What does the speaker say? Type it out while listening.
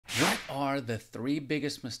are the three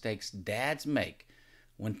biggest mistakes dads make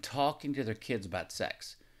when talking to their kids about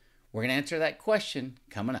sex? We're going to answer that question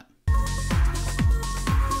coming up.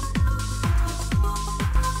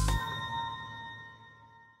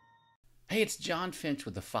 Hey, it's John Finch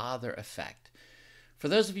with The Father Effect. For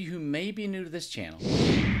those of you who may be new to this channel,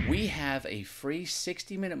 we have a free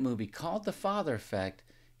 60-minute movie called The Father Effect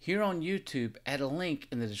here on YouTube at a link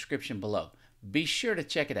in the description below. Be sure to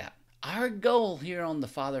check it out. Our goal here on the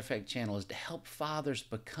Father Effect channel is to help fathers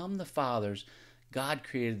become the fathers God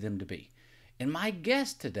created them to be. And my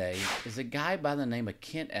guest today is a guy by the name of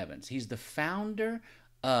Kent Evans. He's the founder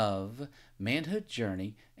of Manhood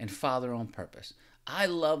Journey and Father on Purpose. I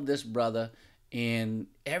love this brother, and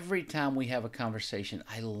every time we have a conversation,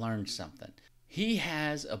 I learn something. He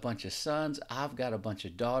has a bunch of sons, I've got a bunch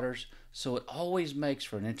of daughters, so it always makes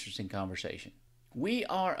for an interesting conversation. We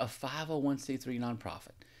are a 501c3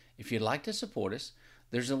 nonprofit. If you'd like to support us,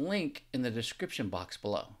 there's a link in the description box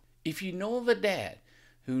below. If you know of a dad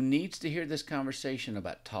who needs to hear this conversation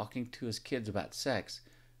about talking to his kids about sex,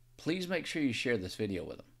 please make sure you share this video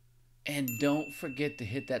with them. And don't forget to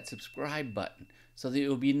hit that subscribe button so that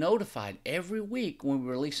you'll be notified every week when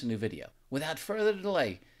we release a new video. Without further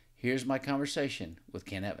delay, here's my conversation with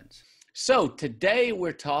Kent Evans. So today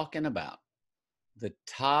we're talking about the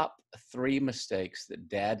top 3 mistakes that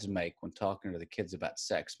dads make when talking to the kids about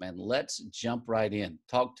sex. Man, let's jump right in.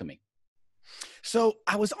 Talk to me. So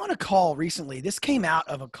I was on a call recently. This came out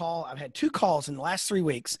of a call. I've had 2 calls in the last 3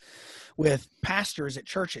 weeks with pastors at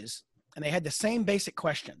churches, and they had the same basic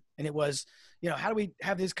question. And it was, how do we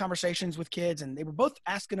have these conversations with kids? And they were both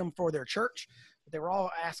asking them for their church, but they were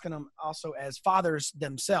all asking them also as fathers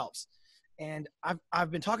themselves. And I've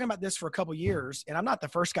been talking about this for a couple years, and I'm not the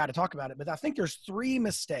first guy to talk about it, but I think there's 3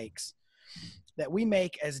 mistakes that we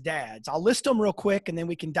make as dads. I'll list them real quick, and then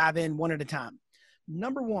we can dive in one at a time.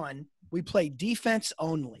 Number 1, we play defense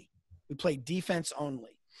only. We play defense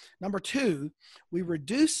only. Number 2, we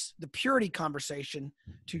reduce the purity conversation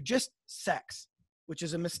to just sex, which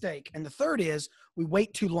is a mistake. And the third is we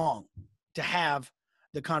wait too long to have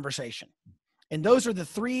the conversation. And those are the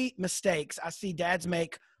 3 mistakes I see dads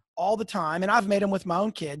make all the time. And I've made them with my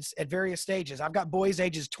own kids at various stages. I've got boys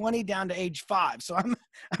ages 20 down to age 5. So I'm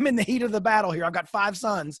in the heat of the battle here. I've got 5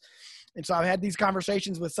 sons. And so I've had these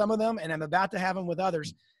conversations with some of them, and I'm about to have them with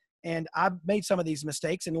others. And I've made some of these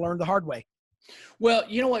mistakes and learned the hard way. Well,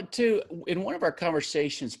 you know what, too? In one of our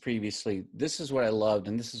conversations previously, this is what I loved,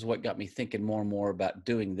 and this is what got me thinking more and more about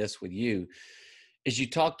doing this with you, is we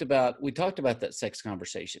talked about that sex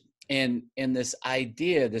conversation and this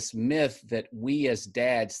idea, this myth that we as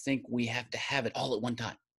dads think we have to have it all at one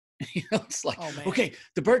time. It's like, okay,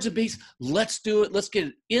 the birds and bees, let's do it. Let's get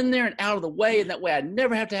it in there and out of the way. And that way I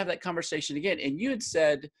never have to have that conversation again. And you had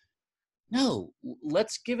said, no,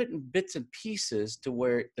 let's give it in bits and pieces to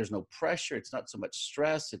where there's no pressure. It's not so much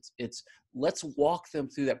stress. It's let's walk them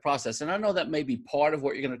through that process. And I know that may be part of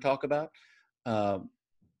what you're going to talk about. And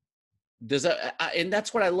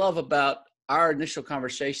that's what I love about our initial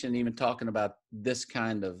conversation, even talking about this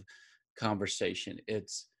kind of conversation.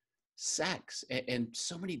 It's sex. And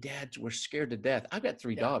so many dads were scared to death. I've got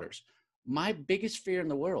 3 daughters. My biggest fear in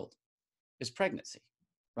the world is pregnancy,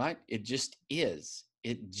 right? It just is.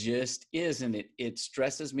 It just is. And it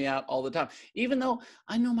stresses me out all the time, even though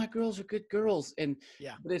I know my girls are good girls.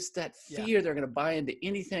 But it's that fear they're going to buy into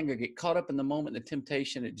anything or get caught up in the moment, the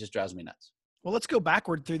temptation. It just drives me nuts. Well, let's go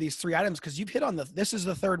backward through these 3 items because you've hit on this is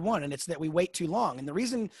the third one, and it's that we wait too long. And the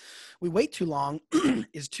reason we wait too long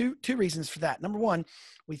is two reasons for that. Number 1,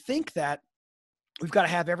 we think that we've got to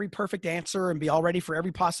have every perfect answer and be all ready for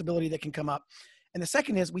every possibility that can come up. And the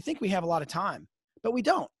second is we think we have a lot of time, but we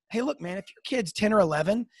don't. Hey, look, man, if your kid's 10 or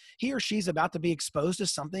 11, he or she's about to be exposed to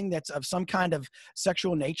something that's of some kind of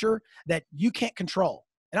sexual nature that you can't control.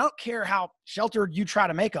 And I don't care how sheltered you try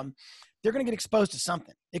to make them, they're going to get exposed to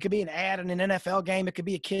something. It could be an ad in an NFL game. It could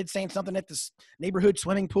be a kid saying something at this neighborhood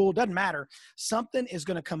swimming pool. Doesn't matter. Something is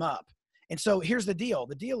going to come up. And so here's the deal.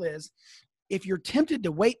 The deal is if you're tempted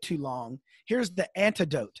to wait too long, here's the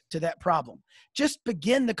antidote to that problem. Just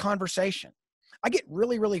begin the conversation. I get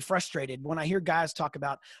really, really frustrated when I hear guys talk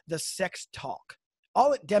about the sex talk.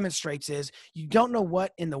 All it demonstrates is you don't know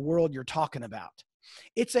what in the world you're talking about.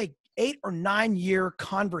 It's a 8 or 9 year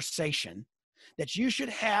conversation that you should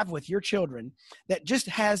have with your children that just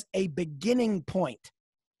has a beginning point.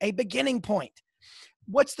 A beginning point.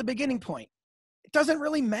 What's the beginning point? It doesn't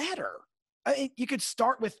really matter. You could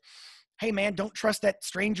start with, hey man, don't trust that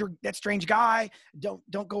strange guy.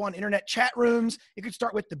 Don't go on internet chat rooms. It could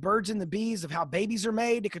start with the birds and the bees of how babies are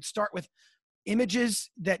made. It could start with images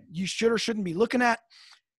that you should or shouldn't be looking at.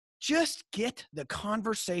 Just get the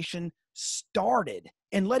conversation started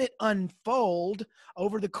and let it unfold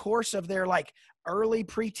over the course of their like early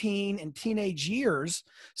preteen and teenage years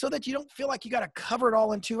so that you don't feel like you got to cover it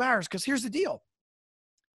all in 2 hours. Because here's the deal.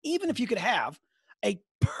 Even if you could have a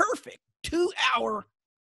perfect 2-hour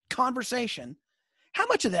conversation, how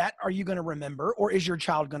much of that are you going to remember, or is your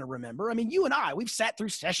child going to remember? I mean, you and I, we've sat through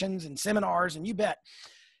sessions and seminars, and you bet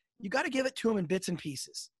you got to give it to them in bits and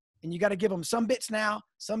pieces. And you got to give them some bits now,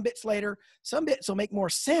 some bits later. Some bits will make more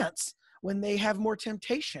sense when they have more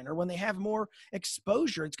temptation or when they have more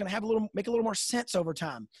exposure. It's going to make a little more sense over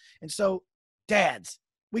time. And so, dads,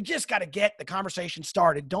 we just got to get the conversation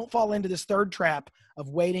started. Don't fall into this third trap of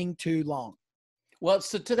waiting too long. Well,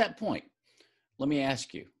 so to that point, let me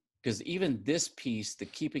ask you, because even this piece, the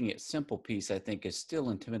keeping it simple piece, I think is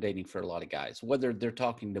still intimidating for a lot of guys, whether they're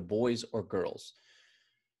talking to boys or girls.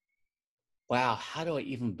 Wow, how do I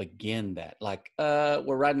even begin that? Like,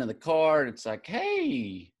 we're riding in the car and it's like,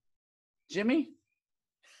 hey, Jimmy,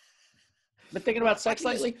 been thinking about sex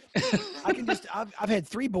lately? I've had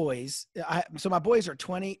 3 boys. So my boys are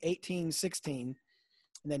 20, 18, 16,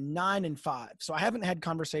 and then 9 and 5. So I haven't had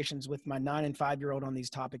conversations with my 9 and 5-year-old on these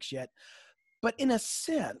topics yet. But in a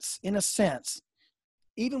sense,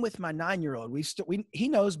 even with my 9-year-old, he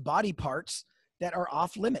knows body parts that are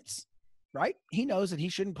off limits, right? He knows that he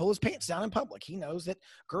shouldn't pull his pants down in public. He knows that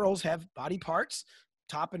girls have body parts,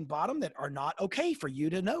 top and bottom, that are not okay for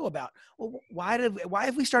you to know about. Well, why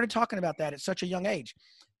have we started talking about that at such a young age?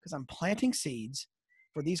 Because I'm planting seeds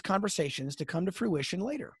for these conversations to come to fruition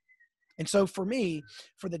later. And so for me,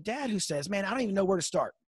 for the dad who says, man, I don't even know where to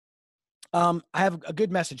start, I have a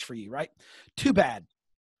good message for you, right? Too bad,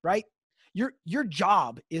 right? Your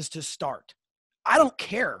job is to start. I don't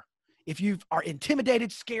care if you are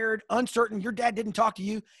intimidated, scared, uncertain, your dad didn't talk to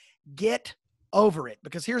you, get over it.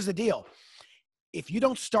 Because here's the deal. If you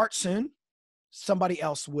don't start soon, somebody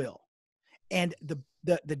else will. And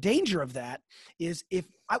the danger of that is if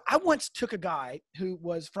I once took a guy who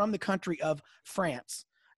was from the country of France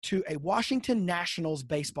to a Washington Nationals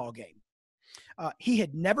baseball game. He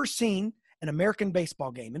had never seen an American baseball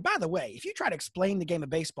game. And by the way, if you try to explain the game of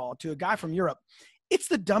baseball to a guy from Europe, it's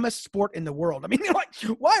the dumbest sport in the world. I mean, they're like,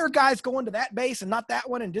 why are guys going to that base and not that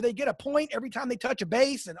one? And do they get a point every time they touch a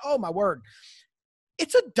base? And oh my word,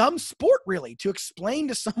 it's a dumb sport really to explain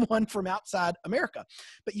to someone from outside America.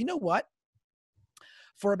 But you know what?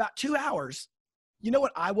 For about 2 hours, you know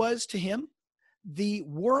what I was to him? The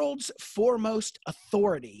world's foremost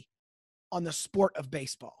authority on the sport of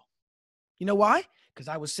baseball. You know why? Because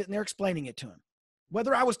I was sitting there explaining it to him.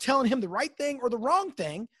 Whether I was telling him the right thing or the wrong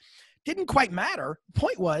thing didn't quite matter. The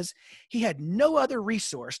point was, he had no other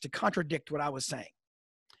resource to contradict what I was saying.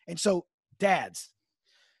 And so, dads,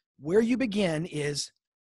 where you begin is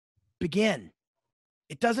begin.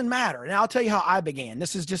 It doesn't matter. And I'll tell you how I began.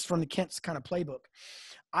 This is just from the Kent's kind of playbook.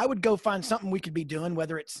 I would go find something we could be doing,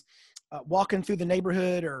 whether it's walking through the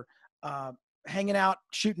neighborhood or hanging out,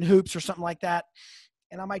 shooting hoops or something like that.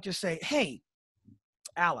 And I might just say, hey,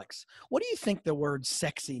 Alex, what do you think the word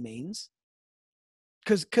sexy means?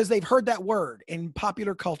 Because they've heard that word in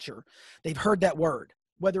popular culture. They've heard that word,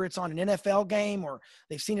 whether it's on an NFL game or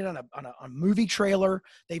they've seen it on a movie trailer.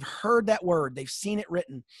 They've heard that word. They've seen it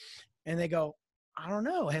written. And they go, I don't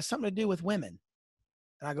know. It has something to do with women.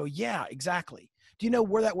 And I go, yeah, exactly. Do you know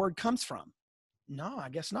where that word comes from? No, I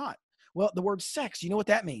guess not. Well, the word sex, you know what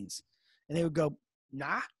that means? And they would go,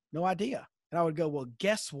 nah, no idea. And I would go, well,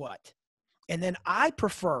 guess what? And then I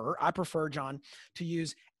prefer, John, to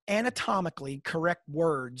use anatomically correct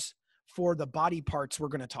words for the body parts we're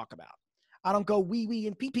going to talk about. I don't go wee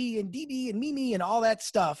and pee and dee and mimi and all that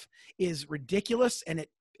stuff is ridiculous. And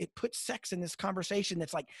it puts sex in this conversation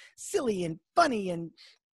that's like silly and funny. And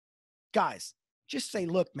guys, just say,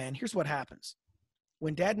 look, man, here's what happens.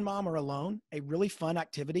 When dad and mom are alone, a really fun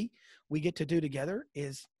activity we get to do together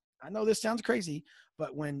is, I know this sounds crazy,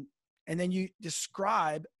 but and then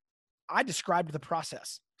I described the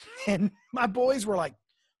process. And my boys were like,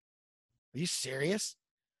 are you serious?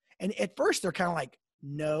 And at first they're kind of like,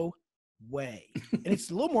 no way. And it's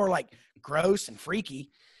a little more like gross and freaky.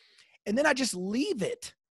 And then I just leave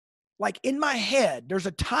it. Like in my head, there's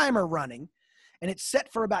a timer running and it's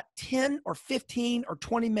set for about 10 or 15 or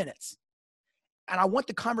 20 minutes. And I want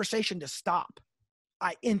the conversation to stop.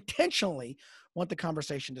 I intentionally want the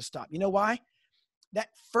conversation to stop. You know why? That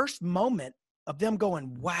first moment of them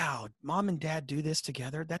going, wow, mom and dad do this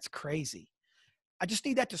together. That's crazy. I just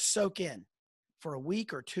need that to soak in for a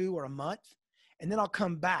week or 2 or a month. And then I'll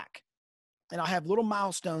come back and I'll have little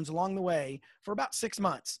milestones along the way for about 6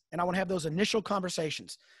 months. And I want to have those initial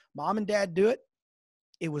conversations. Mom and dad do it.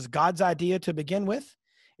 It was God's idea to begin with.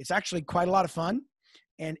 It's actually quite a lot of fun.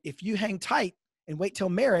 And if you hang tight and wait till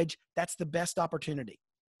marriage, that's the best opportunity.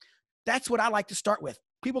 That's what I like to start with.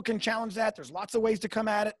 People can challenge that. There's lots of ways to come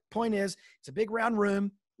at it. Point is, it's a big round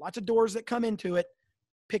room, lots of doors that come into it.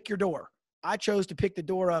 Pick your door. I chose to pick the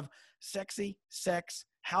door of sexy, sex,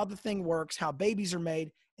 how the thing works, how babies are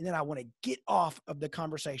made, and then I want to get off of the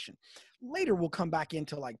conversation. Later, we'll come back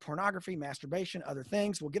into like pornography, masturbation, other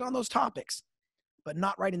things. We'll get on those topics, but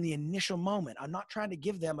not right in the initial moment. I'm not trying to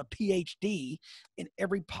give them a PhD in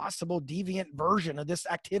every possible deviant version of this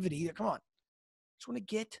activity. Come on. Just want to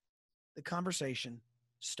get the conversation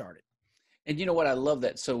started. And you know what? I love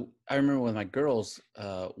that. So I remember with my girls,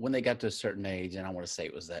 when they got to a certain age, and I want to say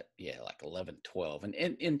it was that, like 11, 12.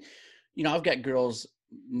 And I've got girls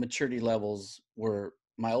maturity levels where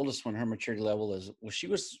my oldest one, her maturity level is, well, she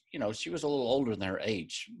was a little older than her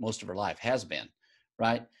age most of her life has been.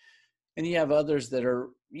 Right. And you have others that are,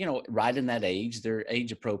 right in that age, they're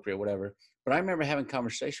age appropriate, whatever. But I remember having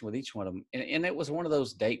conversation with each one of them. And it was one of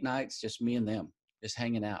those date nights, just me and them, just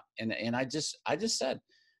hanging out. And I just said,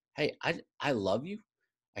 hey, I love you.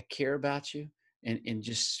 I care about you. And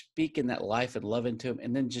just speaking that life and love into them.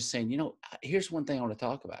 And then just saying, here's one thing I want to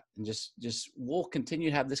talk about. And just we'll continue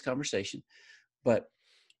to have this conversation. But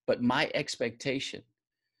my expectation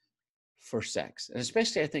for sex, and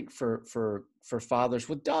especially I think for fathers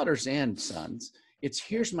with daughters and sons, it's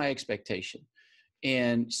here's my expectation.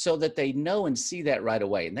 And so that they know and see that right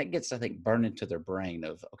away. And that gets, I think, burned into their brain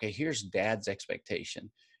of, okay, here's dad's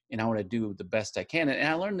expectation. And I want to do the best I can. And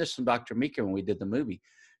I learned this from Dr. Mika when we did the movie.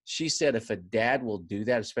 She said, if a dad will do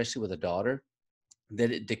that, especially with a daughter,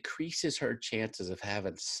 that it decreases her chances of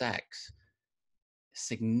having sex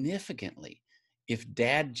significantly. If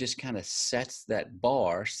dad just kind of sets that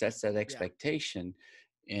bar, sets that expectation.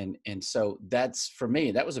 Yeah. And so that's, for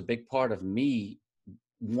me, that was a big part of me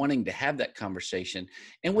wanting to have that conversation.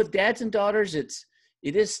 And with dads and daughters, it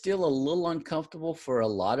is still a little uncomfortable for a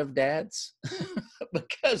lot of dads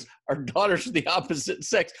because our daughters are the opposite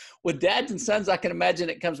sex. With dads and sons, I can imagine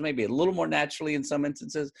it comes maybe a little more naturally in some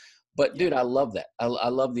instances. But dude, I love that. I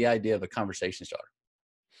love the idea of a conversation starter.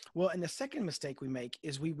 Well, and the second mistake we make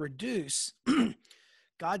is we reduce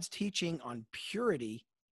God's teaching on purity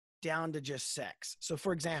down to just sex. So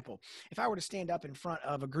for example, if I were to stand up in front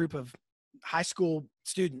of a group of high school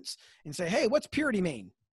students and say, hey, what's purity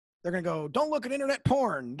mean? They're going to go, don't look at internet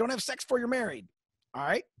porn. Don't have sex before you're married. All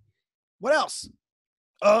right. What else?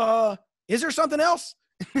 Is there something else?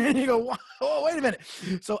 And you go, oh, wait a minute.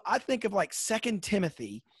 So I think of like 2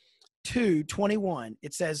 Timothy 2:21.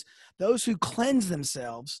 It says, those who cleanse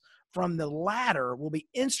themselves from the latter will be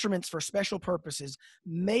instruments for special purposes,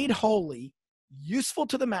 made holy, useful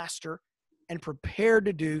to the master, and prepared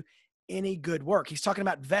to do any good work. He's talking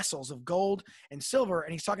about vessels of gold and silver,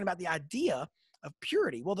 and he's talking about the idea of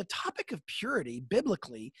purity. Well, the topic of purity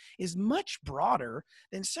biblically is much broader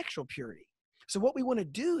than sexual purity. So what we want to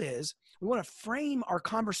do is we want to frame our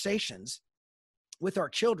conversations with our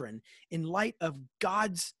children in light of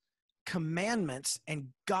God's commandments and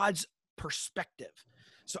God's perspective.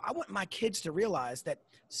 So I want my kids to realize that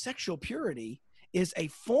sexual purity is a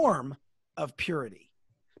form of purity,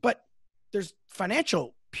 but there's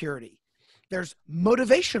financial purity. There's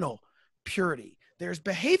motivational purity. There's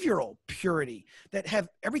behavioral purity that have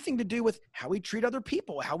everything to do with how we treat other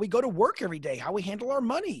people, how we go to work every day, how we handle our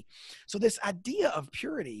money. So this idea of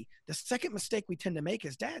purity, the second mistake we tend to make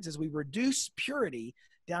as dads is we reduce purity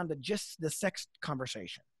down to just the sex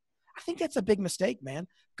conversation. I think that's a big mistake, man.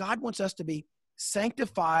 God wants us to be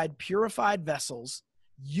sanctified, purified vessels,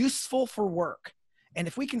 useful for work. And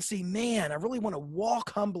if we can see, man, I really want to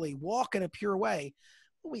walk humbly, walk in a pure way,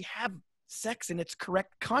 well, we have sex in its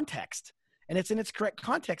correct context. And it's in its correct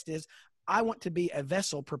context is, I want to be a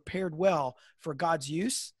vessel prepared well for God's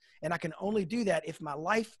use. And I can only do that if my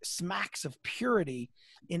life smacks of purity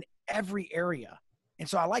in every area. And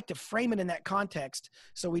so I like to frame it in that context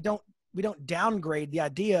so we don't downgrade the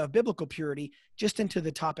idea of biblical purity just into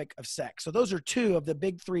the topic of sex. So those are two of the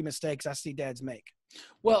big three mistakes I see dads make.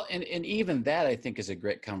 Well, and even that I think is a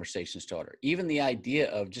great conversation starter. Even the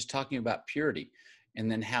idea of just talking about purity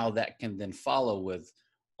and then how that can then follow with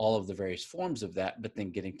all of the various forms of that, but then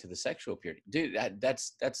getting to the sexual purity. Dude,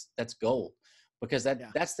 that's gold, because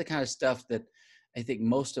that's the kind of stuff that I think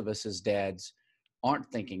most of us as dads aren't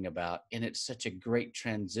thinking about. And it's such a great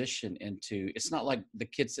transition into, it's not like the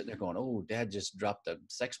kids sitting there going, oh, dad just dropped a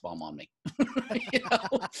sex bomb on me.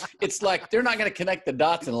 It's like, they're not going to connect the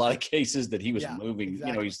dots in a lot of cases that he was moving.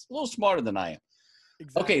 Exactly. He's a little smarter than I am.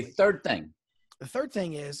 Exactly. Okay. Third thing. The third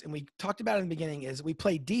thing is, and we talked about it in the beginning, is we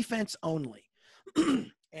play defense only.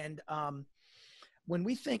 And when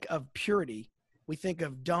we think of purity, we think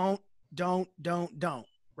of don't don't,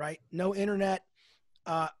 right? No internet,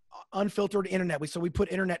 uh, unfiltered internet. So we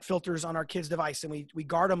put internet filters on our kids' device, and we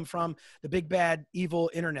guard them from the big bad evil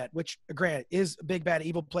internet, which granted is a big bad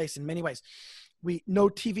evil place in many ways. We no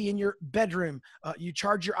TV in your bedroom. You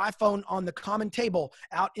charge your iPhone on the common table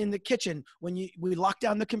out in the kitchen when we lock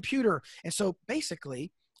down the computer. And so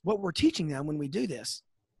basically what we're teaching them when we do this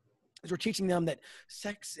is we're teaching them that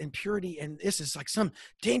sex and purity, and this is like some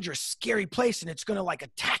dangerous, scary place, and it's going to like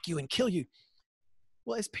attack you and kill you.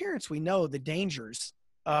 Well, as parents, we know the dangers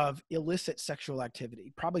of illicit sexual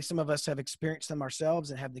activity. Probably some of us have experienced them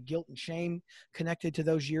ourselves and have the guilt and shame connected to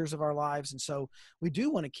those years of our lives. And so we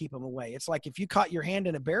do want to keep them away. It's like if you caught your hand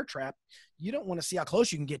in a bear trap, you don't want to see how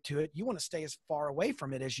close you can get to it. You want to stay as far away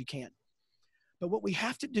from it as you can. But what we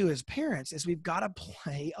have to do as parents is we've got to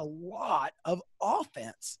play a lot of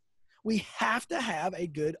offense. We have to have a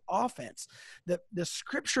good offense. The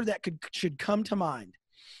scripture that should come to mind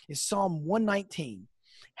is Psalm 119.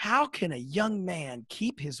 How can a young man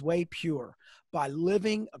keep his way pure? By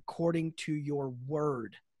living according to your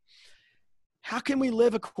word. How can we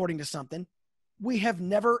live according to something we have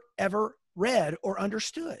never, ever read or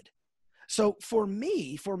understood? So for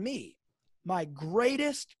me, my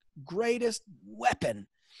greatest weapon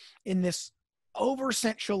in this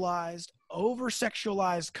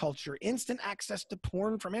over-sexualized culture, instant access to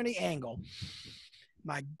porn from any angle,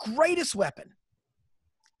 my greatest weapon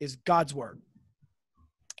is God's word.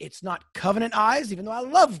 It's not covenant eyes, even though I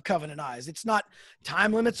love covenant eyes. It's not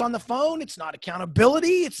time limits on the phone. It's not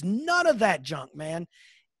accountability. It's none of that junk, man.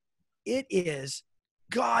 It is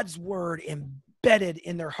God's word embedded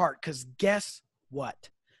in their heart. Because guess what?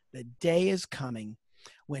 The day is coming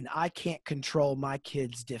when I can't control my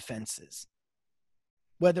kids' defenses.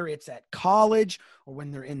 Whether it's at college or when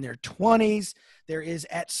they're in their 20s, there is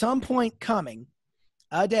at some point coming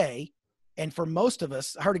a day. And for most of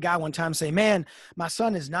us, I heard a guy one time say, man, my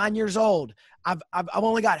son is 9 years old. I've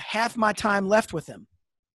only got half my time left with him.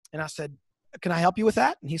 And I said, can I help you with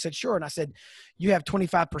that? And he said, sure. And I said, you have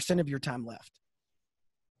 25% of your time left.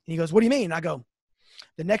 And he goes, what do you mean? And I go,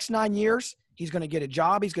 the next 9 years, he's going to get a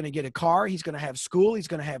job. He's going to get a car. He's going to have school. He's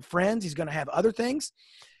going to have friends. He's going to have other things.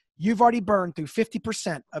 You've already burned through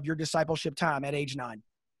 50% of your discipleship time at age 9.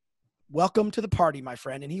 Welcome to the party, my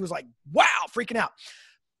friend. And he was like, wow, freaking out.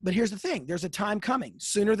 But here's the thing. There's a time coming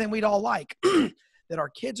sooner than we'd all like that our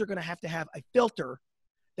kids are going to have a filter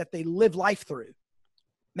that they live life through.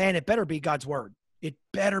 Man, it better be God's word. It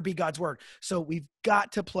better be God's word. So we've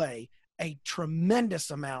got to play a tremendous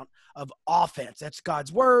amount of offense. That's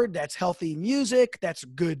God's word. That's healthy music. That's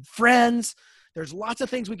good friends. There's lots of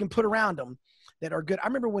things we can put around them that are good. I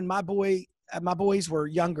remember when my boys were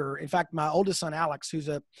younger. In fact, my oldest son, Alex,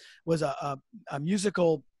 was a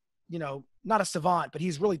musical, not a savant, but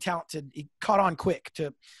he's really talented. He caught on quick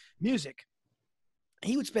to music.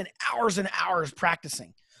 He would spend hours and hours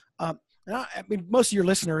practicing. I mean, most of your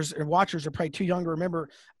listeners and watchers are probably too young to remember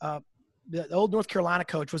the old North Carolina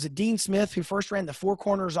coach. Was it Dean Smith who first ran the four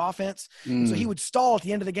corners offense? And so he would stall at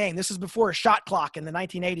the end of the game. This is before a shot clock in the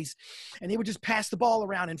 1980s. And he would just pass the ball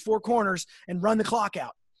around in four corners and run the clock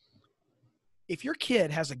out. If your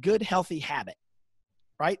kid has a good, healthy habit,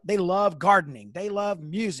 right? They love gardening. They love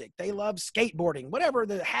music. They love skateboarding, whatever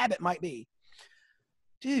the habit might be.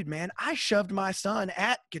 Dude, man, I shoved my son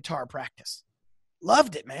at guitar practice.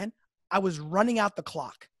 Loved it, man. I was running out the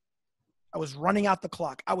clock. I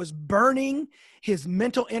was burning his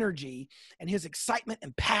mental energy and his excitement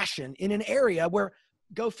and passion in an area where,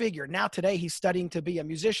 go figure, now today he's studying to be a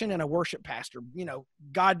musician and a worship pastor.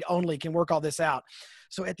 God only can work all this out.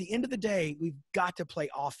 So at the end of the day, we've got to play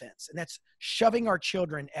offense, and that's shoving our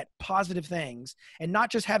children at positive things and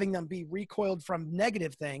not just having them be recoiled from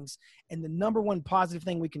negative things. And the number one positive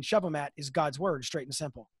thing we can shove them at is God's word, straight and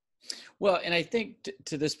simple. Well, and I think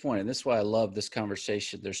to this point, and this is why I love this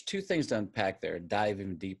conversation, there's two things to unpack there, dive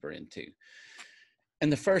even deeper into.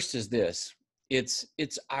 And the first is this: it's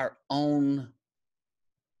our own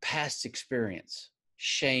past experience,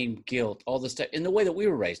 shame, guilt, all this stuff. In the way that we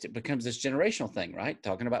were raised, it becomes this generational thing, right?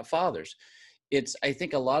 Talking about fathers. I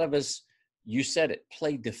think a lot of us, you said it,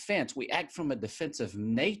 play defense. We act from a defensive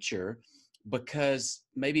nature because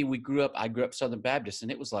maybe I grew up Southern Baptist, and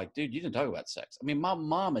it was like, dude, you didn't talk about sex. I mean, my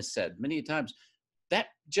mom has said many times that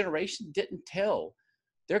generation didn't tell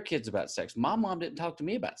their kids about sex. My mom didn't talk to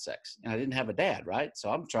me about sex, and I didn't have a dad, right? So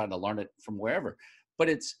I'm trying to learn it from wherever. But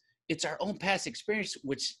it's our own past experience,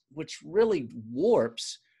 which really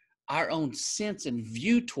warps our own sense and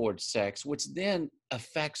view towards sex, which then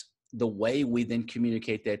affects the way we then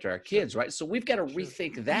communicate that to our kids, right? So we've got to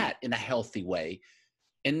rethink that in a healthy way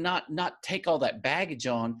and not take all that baggage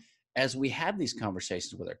on as we have these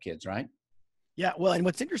conversations with our kids, right? Yeah. Well, and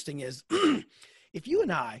what's interesting is if you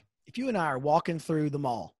and I are walking through the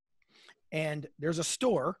mall and there's a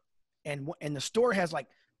store and the store has like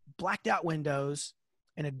blacked out windows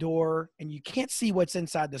and a door and you can't see what's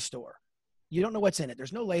inside the store. You don't know what's in it.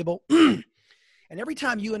 There's no label. And every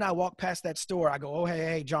time you and I walk past that store, I go, oh,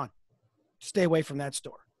 hey, John, stay away from that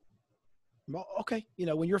store. Well, okay. You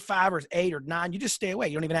know, when you're 5 or 8 or 9, you just stay away.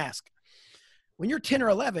 You don't even ask. When you're 10 or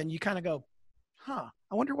 11, you kind of go, I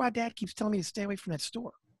wonder why dad keeps telling me to stay away from that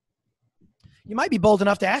store. You might be bold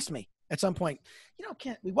enough to ask me at some point, you know,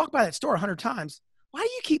 Kent, we walk by that store 100 times. Why do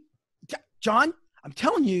you keep, John, I'm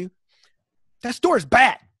telling you, that store is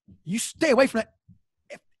bad. You stay away from that.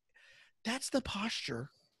 That's the posture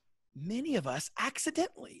many of us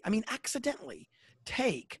accidentally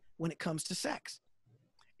take when it comes to sex.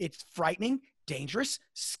 It's frightening, dangerous,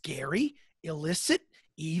 scary, illicit,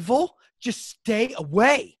 evil. Just stay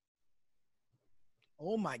away.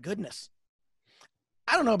 Oh my goodness.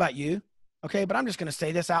 I don't know about you, okay, but I'm just going to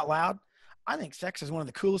say this out loud. I think sex is one of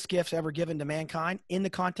the coolest gifts ever given to mankind in the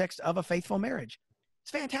context of a faithful marriage.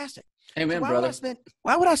 It's fantastic. Amen, so brother.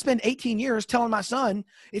 Why would I spend 18 years telling my son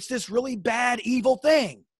it's this really bad, evil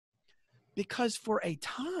thing? Because for a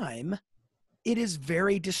time, it is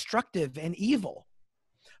very destructive and evil.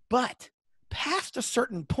 But past a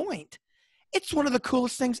certain point, it's one of the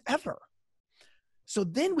coolest things ever. So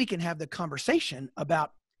then we can have the conversation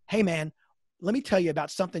about, hey, man, let me tell you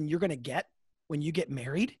about something you're going to get when you get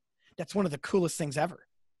married. That's one of the coolest things ever.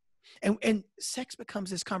 And sex becomes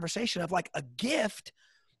this conversation of like a gift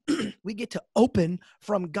we get to open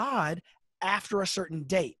from God after a certain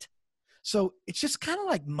date. So it's just kind of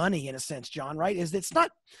like money in a sense, John, right?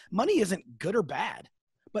 Money isn't good or bad,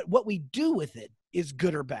 but what we do with it is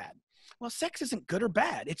good or bad. Well, sex isn't good or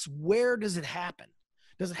bad. It's where does it happen?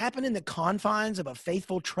 Does it happen in the confines of a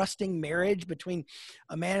faithful, trusting marriage between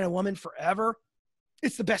a man and a woman forever?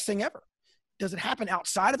 It's the best thing ever. Does it happen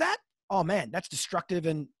outside of that? Oh man, that's destructive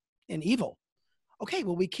and evil. Okay,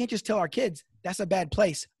 well, we can't just tell our kids that's a bad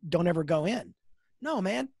place. Don't ever go in. No,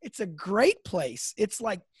 man, it's a great place. It's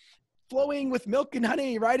like flowing with milk and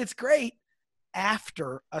honey, right? It's great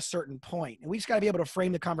after a certain point. And we just got to be able to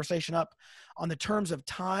frame the conversation up on the terms of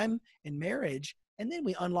time and marriage. And then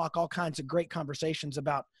we unlock all kinds of great conversations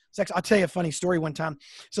about sex. I'll tell you a funny story one time.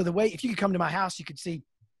 So if you could come to my house, you could see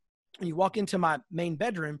when you walk into my main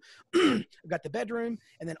bedroom, I've got the bedroom,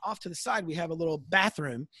 and then off to the side, we have a little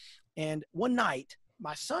bathroom. And one night,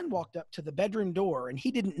 my son walked up to the bedroom door, and he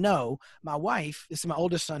didn't know my wife, this is my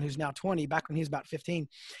oldest son who's now 20, back when he was about 15,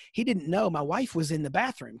 he didn't know my wife was in the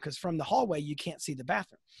bathroom because from the hallway, you can't see the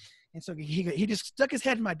bathroom. And so he just stuck his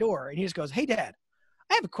head in my door, and he just goes, hey, Dad,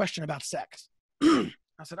 I have a question about sex. I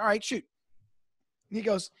said, all right, shoot. And he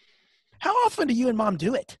goes, how often do you and Mom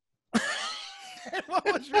do it? And what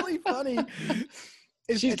was really funny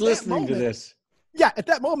is she's listening to this. Yeah, at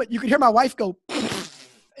that moment, you could hear my wife go,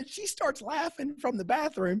 and she starts laughing from the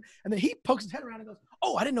bathroom. And then he pokes his head around and goes,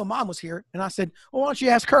 oh, I didn't know Mom was here. And I said, well, why don't you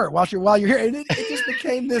ask her while you're here? And it just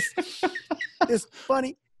became this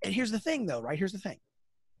funny. And here's the thing, though, right? Here's the thing.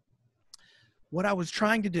 What I was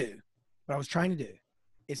trying to do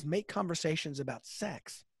is make conversations about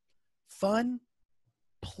sex fun,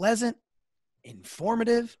 pleasant,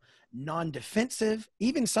 informative, non-defensive,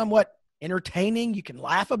 even somewhat entertaining. You can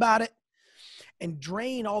laugh about it and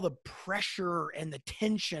drain all the pressure and the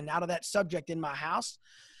tension out of that subject in my house.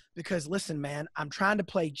 Because listen, man, I'm trying to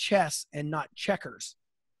play chess and not checkers.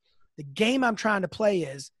 The game I'm trying to play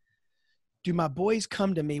is, do my boys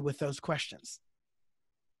come to me with those questions?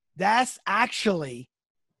 That's actually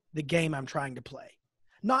the game I'm trying to play.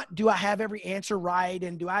 Not do I have every answer right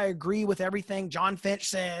and do I agree with everything John Finch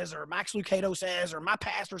says or Max Lucado says or my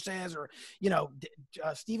pastor says or,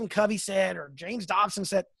 Stephen Covey said or James Dobson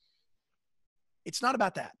said. It's not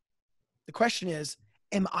about that. The question is,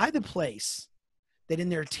 am I the place that in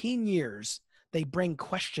their teen years, they bring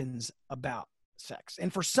questions about sex?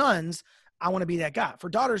 And for sons, I want to be that guy. For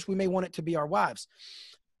daughters, we may want it to be our wives.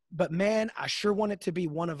 But man, I sure want it to be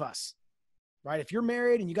one of us, right? If you're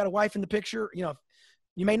married and you got a wife in the picture,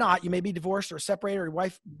 you may not. You may be divorced or separated, or your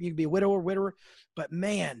wife, you can be a widower. But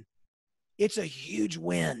man, it's a huge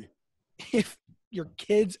win if your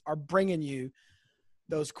kids are bringing you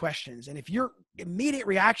those questions. And if your immediate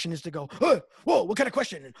reaction is to go, oh, whoa, what kind of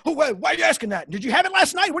question? And, oh, why are you asking that? Did you have it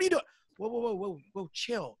last night? What are you doing? Whoa,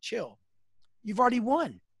 chill. You've already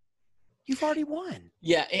won.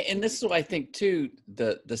 Yeah, and this is what I think too,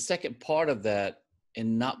 the second part of that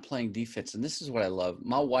and not playing defense. And this is what I love.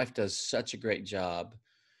 My wife does such a great job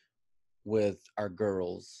with our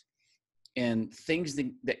girls and things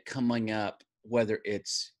that coming up, whether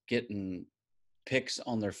it's getting pics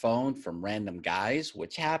on their phone from random guys,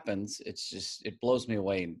 which happens. It blows me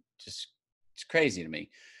away, and it's crazy to me.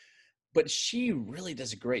 But she really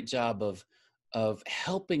does a great job of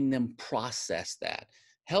helping them process that,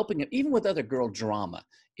 helping them even with other girl drama.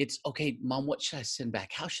 It's okay, mom, what should I send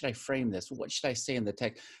back? How should I frame this? What should I say in the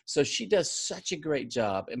text? So she does such a great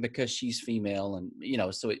job, and because she's female, and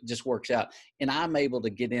so it just works out. And I'm able to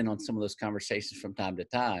get in on some of those conversations from time to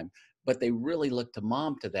time, but they really look to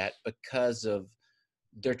mom to that, because of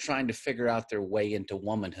they're trying to figure out their way into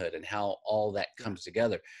womanhood and how all that comes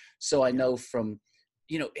together. So I know from,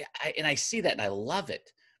 I see that and I love it,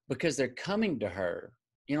 because they're coming to her,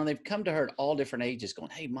 they've come to her at all different ages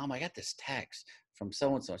going, hey, mom, I got this text from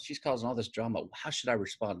so-and-so. She's causing all this drama. How should I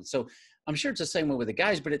respond? And so I'm sure it's the same way with the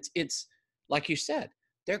guys, but it's like you said,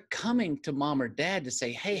 they're coming to mom or dad to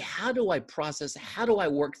say, hey, how do I process? How do I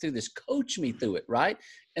work through this? Coach me through it, right?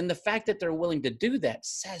 And the fact that they're willing to do that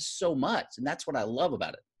says so much. And that's what I love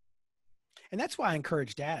about it. And that's why I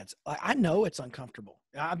encourage dads. I know it's uncomfortable.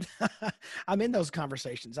 I'm in those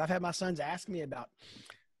conversations. I've had my sons ask me about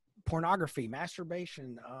pornography,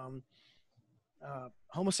 masturbation,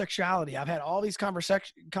 homosexuality. I've had all these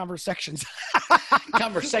conversations.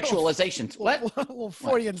 Conversexualizations. What? Little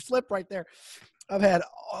Freudian slip right there. I've had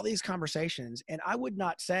all these conversations, and I would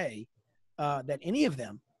not say that any of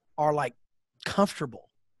them are like comfortable,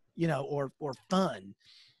 or fun.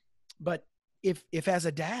 But if as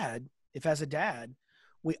a dad,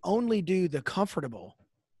 we only do the comfortable,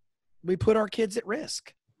 we put our kids at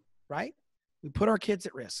risk, right? We put our kids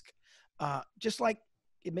at risk. Just like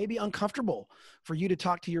it may be uncomfortable for you to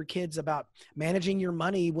talk to your kids about managing your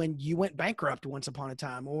money when you went bankrupt once upon a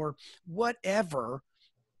time or whatever.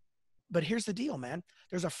 But here's the deal, man.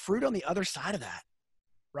 There's a fruit on the other side of that,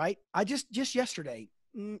 right? I just yesterday,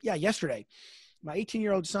 my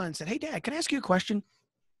 18-year-old son said, hey, Dad, can I ask you a question?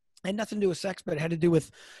 It had nothing to do with sex, but it had to do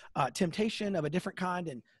with temptation of a different kind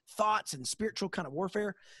and thoughts and spiritual kind of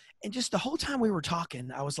warfare. And just the whole time we were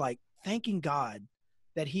talking, I was like thanking God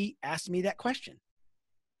that he asked me that question.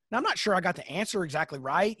 Now, I'm not sure I got the answer exactly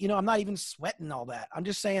right. I'm not even sweating all that. I'm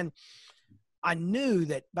just saying I knew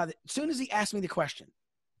that as soon as he asked me the question,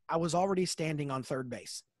 I was already standing on third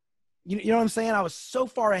base. You know what I'm saying? I was so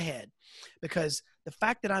far ahead, because the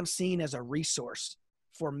fact that I'm seen as a resource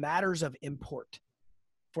for matters of import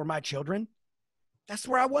for my children, that's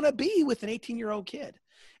where I want to be with an 18-year-old kid.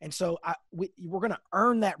 And so we're going to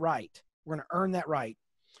earn that right. We're going to earn that right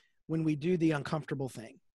when we do the uncomfortable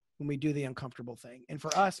thing, And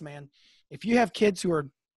for us, man, if you have kids who are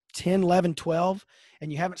 10, 11, 12,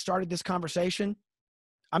 and you haven't started this conversation,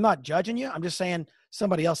 I'm not judging you. I'm just saying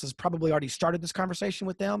somebody else has probably already started this conversation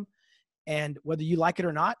with them. And whether you like it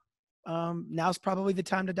or not, now's probably the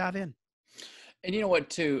time to dive in. And you know what,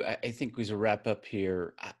 too, I think as a wrap up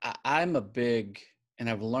here, I'm a big, and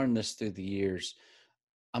I've learned this through the years,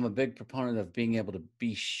 I'm a big proponent of being able to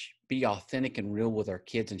be authentic and real with our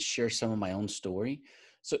kids and share some of my own story.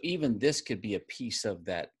 So even this could be a piece of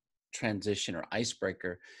that transition or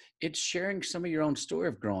icebreaker. It's sharing some of your own story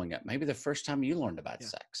of growing up, maybe the first time you learned about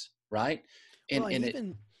sex, right?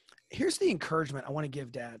 And here's the encouragement I want to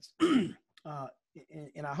give dads. And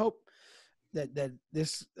I hope that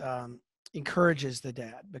this encourages the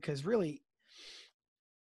dad, because really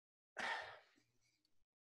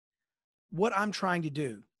what I'm trying to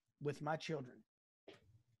do with my children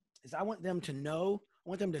is I want them to know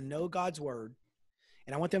God's word,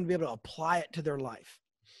 and I want them to be able to apply it to their life.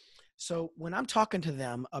 So when I'm talking to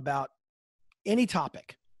them about any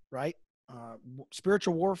topic, right?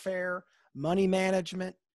 Spiritual warfare, money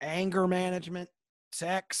management, anger management,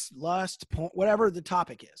 sex, lust, whatever the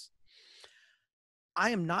topic is,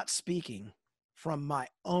 I am not speaking from my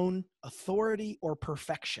own authority or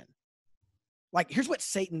perfection. Like, here's what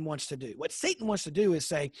Satan wants to do. What Satan wants to do is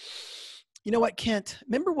say, you know what, Kent,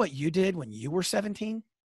 remember what you did when you were 17?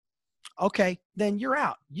 Okay, then you're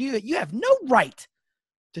out. You have no right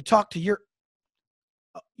to talk to you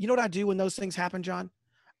know what I do when those things happen, John?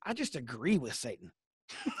 I just agree with Satan.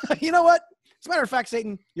 You know what? As a matter of fact,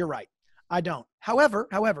 Satan, you're right. I don't. However,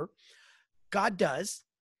 God does.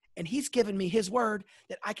 And he's given me his word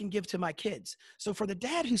that I can give to my kids. So for the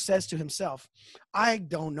dad who says to himself, I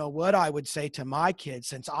don't know what I would say to my kids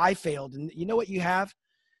since I failed. And you know what you have?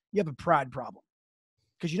 You have a pride problem.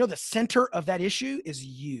 Because the center of that issue is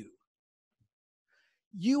you.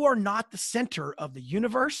 You are not the center of the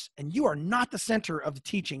universe, and you are not the center of the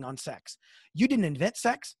teaching on sex. You didn't invent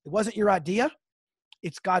sex. It wasn't your idea.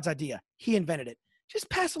 It's God's idea. He invented it. Just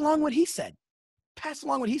pass along what he said.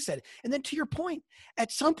 And then to your point,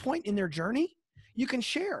 at some point in their journey, you can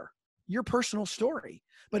share your personal story.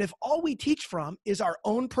 But if all we teach from is our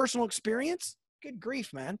own personal experience, good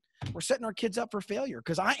grief, man, we're setting our kids up for failure,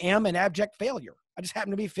 because I am an abject failure. I just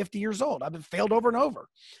happen to be 50 years old. I've been failed over and over.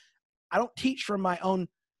 I don't teach from my own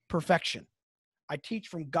perfection. I teach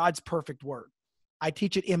from God's perfect word. I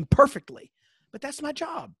teach it imperfectly, but that's my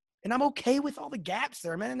job. And I'm okay with all the gaps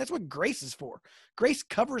there, man. And that's what grace is for. Grace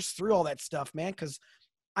covers through all that stuff, man, because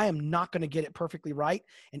I am not going to get it perfectly right.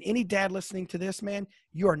 And any dad listening to this, man,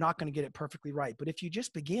 you are not going to get it perfectly right. But if you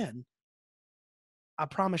just begin, I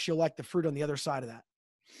promise you'll like the fruit on the other side of that.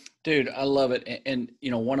 Dude, I love it. And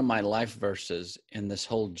you know, one of my life verses in this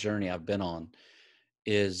whole journey I've been on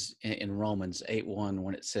is in Romans 8:1,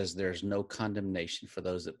 when it says there's no condemnation for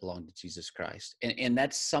those that belong to Jesus Christ. And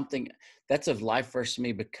that's something that's a life verse to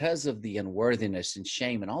me because of the unworthiness and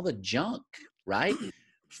shame and all the junk, right,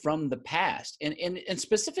 from the past. And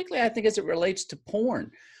specifically, I think as it relates to porn,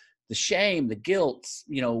 the shame, the guilt,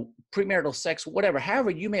 you know, premarital sex, whatever, however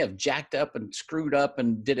you may have jacked up and screwed up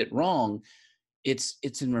and did it wrong, it's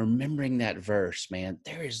in remembering that verse, man.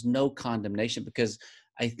 There is no condemnation, because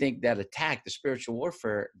I think that attack, the spiritual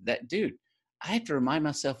warfare, that, dude, I have to remind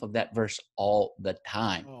myself of that verse all the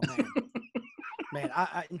time. Oh, man. Man,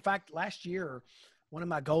 I in fact, last year, one of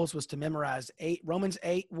my goals was to memorize Romans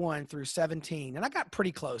 8:1 through 17. And I got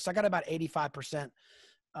pretty close. I got about 85%.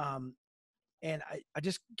 And I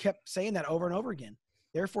just kept saying that over and over again.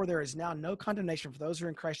 Therefore, there is now no condemnation for those who are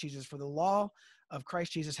in Christ Jesus, for the law of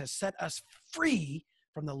Christ Jesus has set us free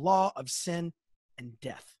from the law of sin and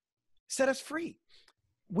death. Set us free.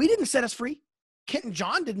 We didn't set us free. Kent and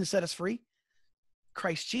John didn't set us free.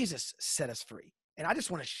 Christ Jesus set us free. And I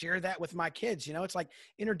just want to share that with my kids. You know, it's like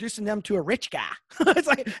introducing them to a rich guy. It's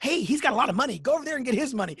like, hey, he's got a lot of money. Go over there and get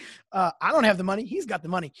his money. I don't have the money. He's got the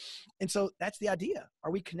money. And so that's the idea.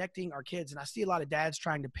 Are we connecting our kids? And I see a lot of dads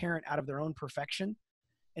trying to parent out of their own perfection,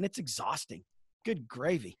 and it's exhausting. Good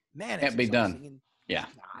gravy, man. It's Can't be done. And, Yeah.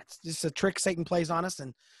 it's just a trick Satan plays on us,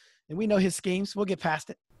 and we know his schemes. We'll get past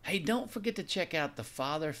it. Hey, don't forget to check out the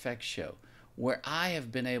Father Effect Show, where I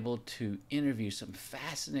have been able to interview some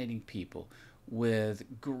fascinating people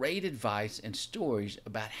with great advice and stories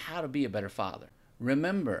about how to be a better father.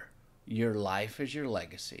 Remember, your life is your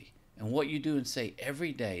legacy, and what you do and say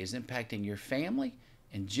every day is impacting your family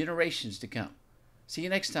and generations to come. See you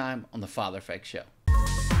next time on the Father Effect Show.